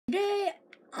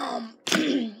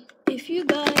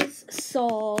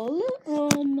So,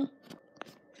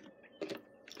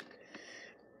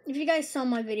 if you guys saw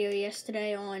my video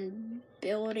yesterday on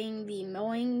building the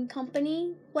mowing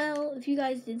company, well, if you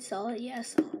guys did saw it,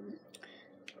 yes,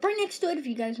 right next to it, if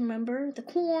you guys remember, the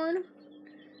corn,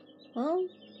 well,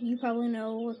 you probably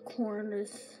know what corn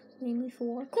is mainly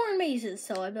for. Corn mazes,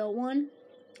 so I built one.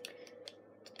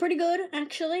 It's pretty good,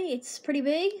 actually. It's pretty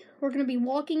big. We're going to be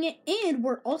walking it, and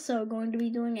we're also going to be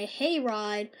doing a hay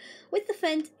ride with the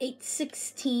Fendt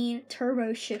 816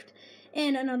 Turbo Shift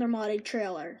and another modded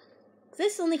trailer.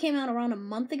 This only came out around a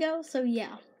month ago, so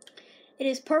yeah. It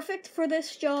is perfect for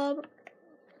this job.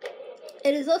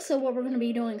 It is also what we're going to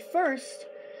be doing first,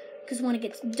 because when it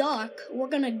gets dark, we're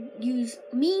going to use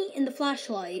me and the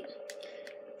flashlight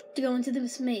to go into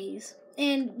this maze.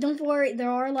 And don't worry,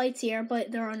 there are lights here,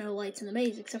 but there are no lights in the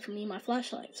maze except for me and my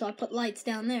flashlight. So I put lights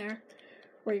down there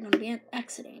where you're going to be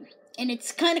exiting. And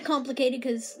it's kind of complicated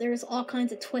because there's all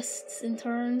kinds of twists and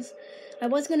turns. I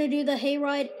was going to do the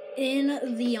hayride in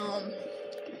the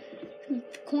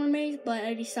corn maze, but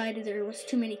I decided there was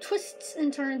too many twists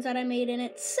and turns that I made in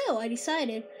it. So I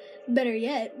decided, better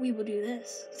yet, we will do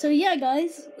this. So yeah,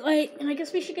 guys, I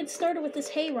guess we should get started with this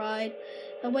hayride.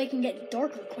 That way it can get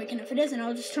darker quick, and if it isn't,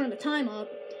 I'll just turn the time up,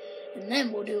 and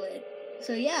then we'll do it.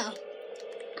 So yeah,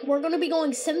 we're going to be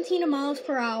going 17 miles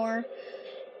per hour,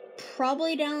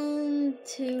 probably down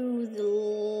to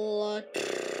the...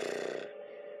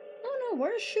 I don't know,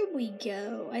 where should we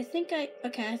go? I think I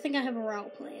have a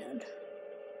route planned.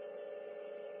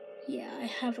 Yeah,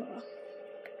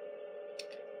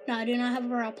 No, I do not have a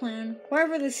route plan.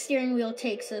 Wherever the steering wheel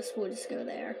takes us, we'll just go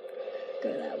there.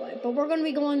 Go that way. But we're going to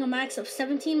be going a max of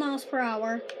 17 miles per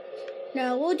hour.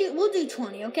 No, we'll do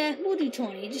 20, okay? We'll do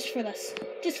 20 just for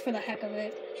the heck of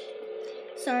it.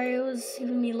 Sorry, it was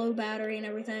giving me low battery and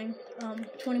everything.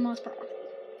 20 miles per hour.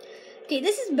 Okay,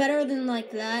 this is better than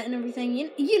like that and everything.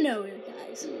 You know it,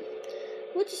 guys.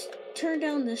 We'll just turn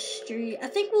down the street. I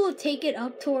think we'll take it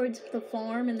up towards the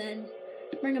farm and then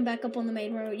bring it back up on the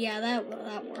main road. Yeah,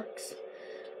 that works.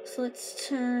 So let's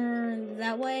turn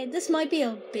that way. This might be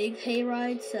a big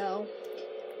hayride, so...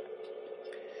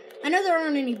 I know there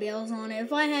aren't any bales on it.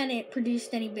 If I hadn't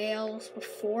produced any bales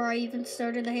before I even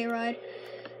started the hayride,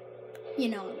 you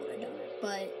know I would have done it.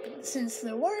 But since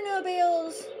there were no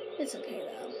bales, it's okay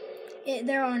though.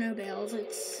 There are no bales.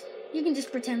 You can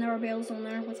just pretend there are bales on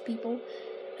there with people.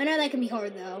 I know that can be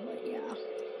hard though, but yeah.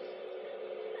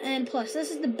 And plus,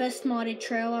 this is the best modded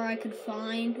trailer I could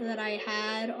find that I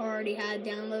already had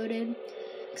downloaded.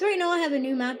 Because right now I have a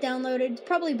new map downloaded. It's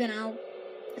probably been out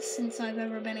since I've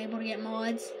ever been able to get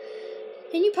mods.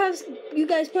 And you guys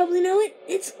probably know it.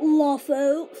 It's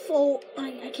Lawful.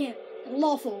 I can't.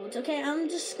 Lawfolds, okay? I'm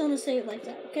just gonna say it like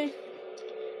that, okay?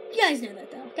 You guys know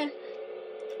that though, okay?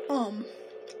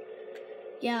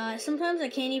 Yeah, sometimes I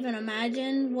can't even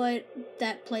imagine what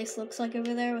that place looks like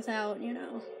over there without, you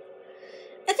know...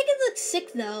 I think it looks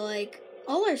sick though, like,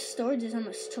 all our storage is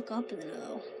almost took up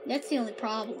though. That's the only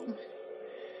problem.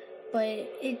 But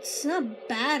it's not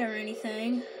bad or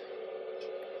anything.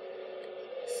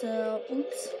 So,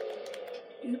 oops.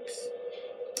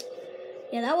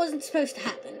 Yeah, that wasn't supposed to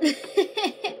happen.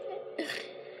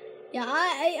 Yeah,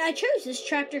 I chose this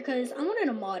tractor because I wanted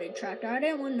a modded tractor. I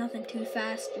didn't want nothing too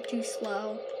fast or too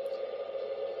slow.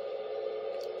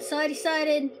 So I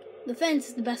decided the Fendt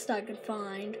is the best I could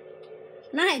find.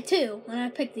 And I had two, and I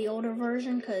picked the older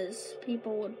version because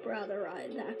people would rather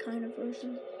ride that kind of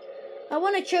version. I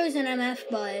would have chosen MF,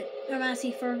 but or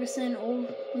Massey Ferguson, old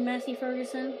Massey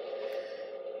Ferguson,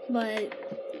 but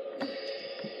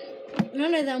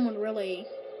none of them would really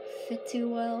fit too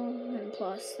well. And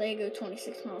plus, they go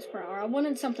 26 miles per hour. I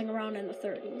wanted something around in the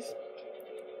 30s,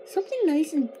 something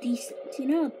nice and decent, you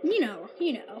know.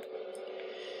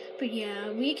 But yeah,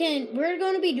 we're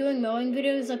going to be doing mowing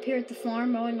videos up here at the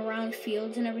farm, mowing around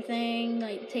fields and everything,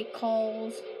 like take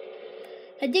calls.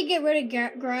 I did get rid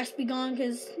of Grass Be Gone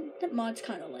because that mod's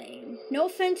kind of lame. No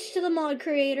offense to the mod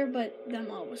creator, but that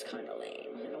mod was kind of lame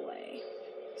in a way.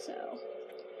 So,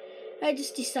 I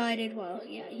just decided, well,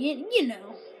 yeah, you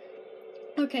know.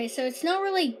 Okay, so it's not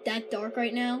really that dark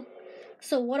right now.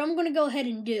 So what I'm going to go ahead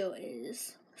and do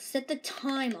is set the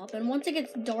time up, and once it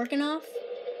gets dark enough,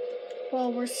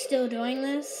 while we're still doing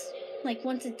this, like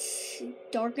once it's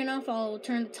dark enough, I'll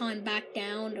turn the time back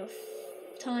down to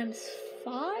times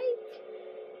 5?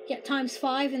 Yeah, times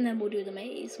 5, and then we'll do the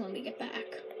maze when we get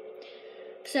back.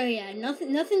 So yeah,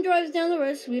 nothing drives down the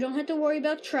road, so we don't have to worry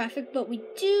about traffic, but we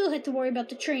do have to worry about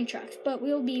the train tracks, but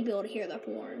we'll be able to hear the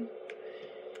horn.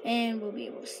 And we'll be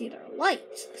able to see their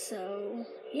lights, so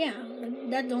yeah,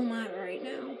 that don't matter right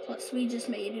now. Plus, we just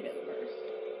made it over.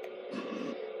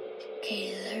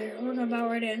 Okay, there. We're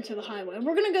about ready to enter the highway.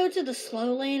 We're gonna go to the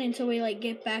slow lane until we like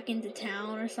get back into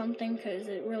town or something, because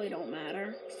it really don't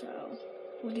matter. So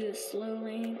we'll do the slow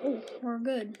lane. Oh, we're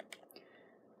good.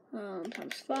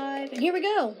 ×5, and here we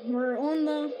go. We're on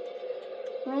the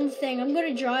thing. I'm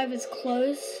gonna drive as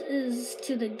close as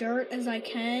to the dirt as I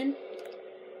can.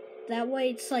 That way,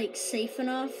 it's like safe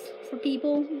enough for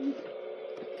people,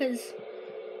 because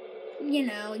you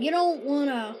know you don't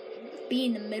wanna be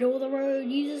in the middle of the road.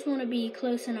 You just want to be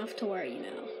close enough to where, you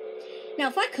know. Now,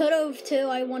 if I could have, too,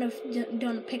 I would have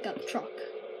done a pickup truck.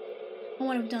 I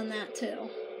would have done that, too.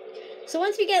 So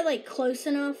once we get, like, close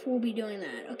enough, we'll be doing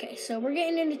that. Okay, so we're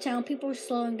getting into town. People are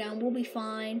slowing down. We'll be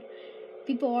fine.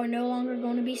 People are no longer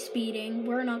going to be speeding.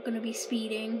 We're not going to be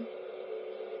speeding.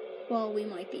 Well, we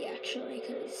might be, actually,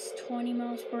 because 20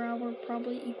 miles per hour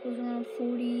probably equals around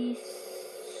 40,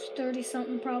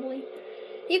 30-something, probably.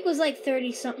 Equals like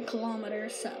 30-something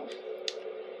kilometers, so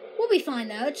we'll be fine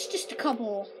though. It's just a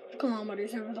couple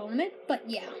kilometers over the limit, but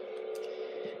yeah.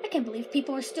 I can't believe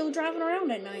people are still driving around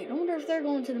at night. I wonder if they're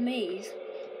going to the maze.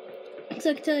 So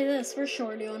I can tell you this, we're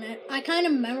sure doing it. I kind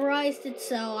of memorized it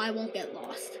so I won't get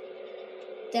lost.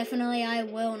 Definitely I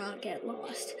will not get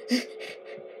lost.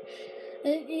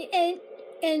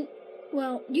 and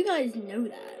well, you guys know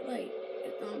that. Like,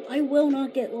 I will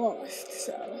not get lost,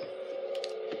 so...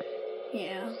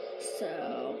 Yeah,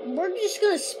 so we're just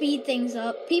gonna speed things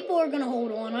up. People are gonna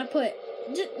hold on. I put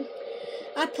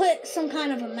some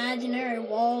kind of imaginary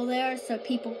wall there so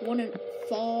people wouldn't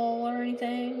fall or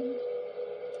anything.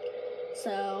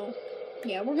 So,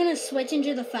 yeah, we're gonna switch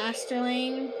into the faster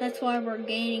lane. That's why we're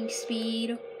gaining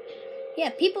speed. Yeah,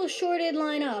 people sure did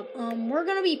line up. We're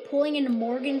gonna be pulling into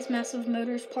Morgan's Massive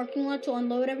Motors parking lot to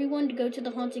unload everyone to go to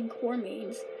the haunted core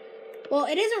mains. Well,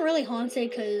 it isn't really haunted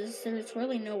because there's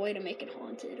really no way to make it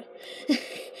haunted.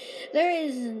 There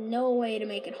is no way to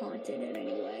make it haunted in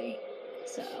any way.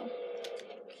 So,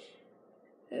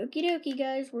 okie dokie,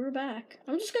 guys, we're back.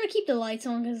 I'm just going to keep the lights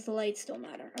on because the lights don't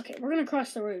matter. Okay, we're going to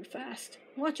cross the road fast.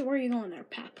 Watch it, where are you going there,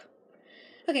 pap?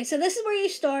 Okay, so this is where you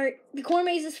start. The core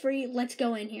maze is free. Let's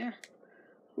go in here.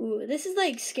 Ooh, this is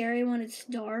like scary when it's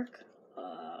dark.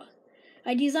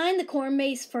 I designed the core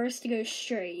maze first to go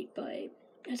straight, but...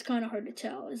 it's kind of hard to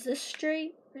tell. Is this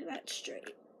straight or that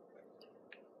straight?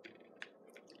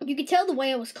 You could tell the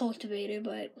way it was cultivated,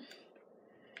 but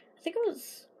I think it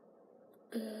was...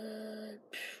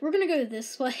 we're gonna go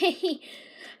this way.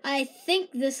 I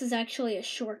think this is actually a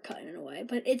shortcut in a way,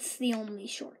 but it's the only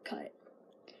shortcut.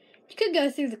 You could go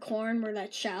through the corn where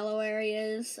that shallow area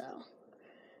is, so...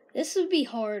 this would be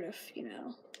hard if, you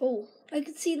know... oh, I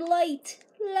can see light!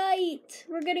 Light!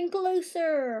 We're getting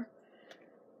closer!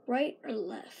 Right or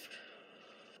left?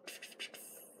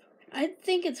 I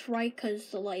think it's right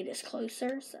because the light is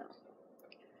closer, so.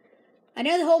 I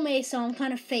know the whole maze, so I'm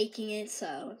kind of faking it,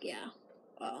 so yeah.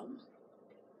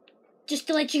 Just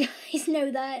to let you guys know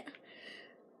that.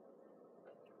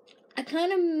 I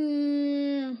kind of,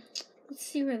 let's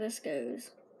see where this goes.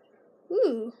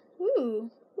 Ooh.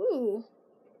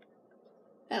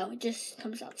 Oh, it just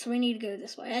comes out, so we need to go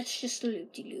this way. That's just a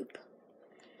loop-de-loop.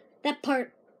 That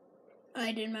part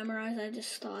I didn't memorize, I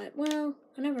just thought, well,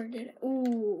 I never did it.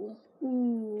 Ooh,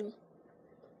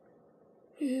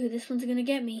 this one's gonna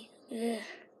get me. Ugh.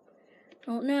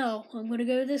 Don't know. I'm gonna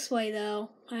go this way, though.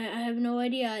 I have no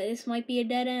idea. This might be a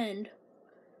dead end.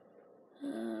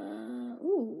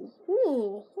 Ooh,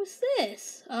 what's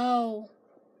this? Oh.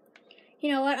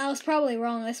 You know what? I was probably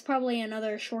wrong. That's probably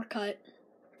another shortcut.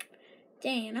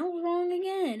 Dang, I was wrong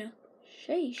again.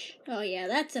 Sheesh. Oh yeah,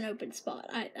 that's an open spot.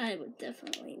 I would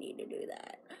definitely need to do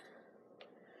that.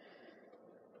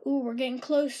 Ooh, we're getting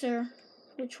closer.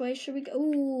 Which way should we go?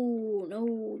 Ooh, no,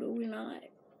 we're not.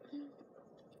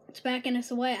 It's backing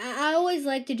us away. I always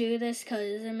like to do this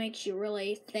because it makes you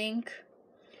really think.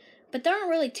 But there aren't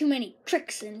really too many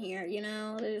tricks in here, you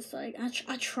know? There's like,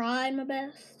 I tried my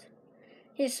best.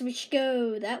 Yes, we should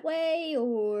go that way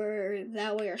or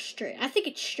straight. I think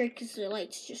it's straight because the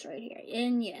light's just right here.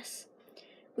 And yes.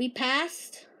 We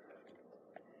passed.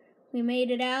 We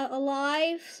made it out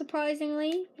alive,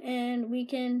 surprisingly. And we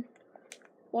can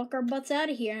walk our butts out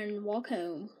of here and walk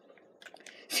home.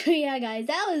 So yeah, guys,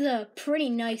 that was a pretty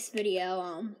nice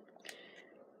video.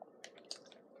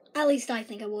 At least I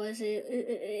think it was.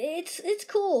 It's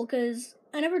cool, because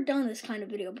I never done this kind of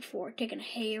video before. Taking a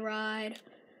hayride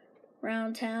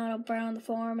around town, up around the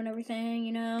farm and everything,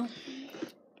 you know.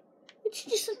 It's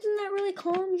just something that really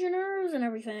calms your nerves and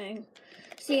everything.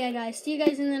 So yeah, guys, see you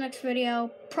guys in the next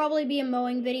video. Probably be a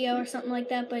mowing video or something like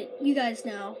that, but you guys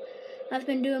know. I've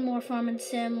been doing more farming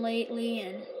sim lately,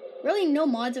 and really no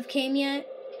mods have came yet.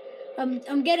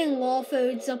 I'm getting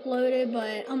Lawfodes uploaded,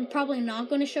 but I'm probably not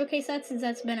going to showcase that since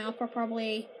that's been out for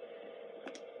probably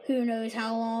who knows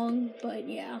how long. But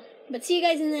yeah. But see you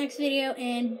guys in the next video,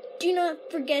 and do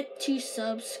not forget to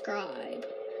subscribe.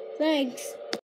 Thanks.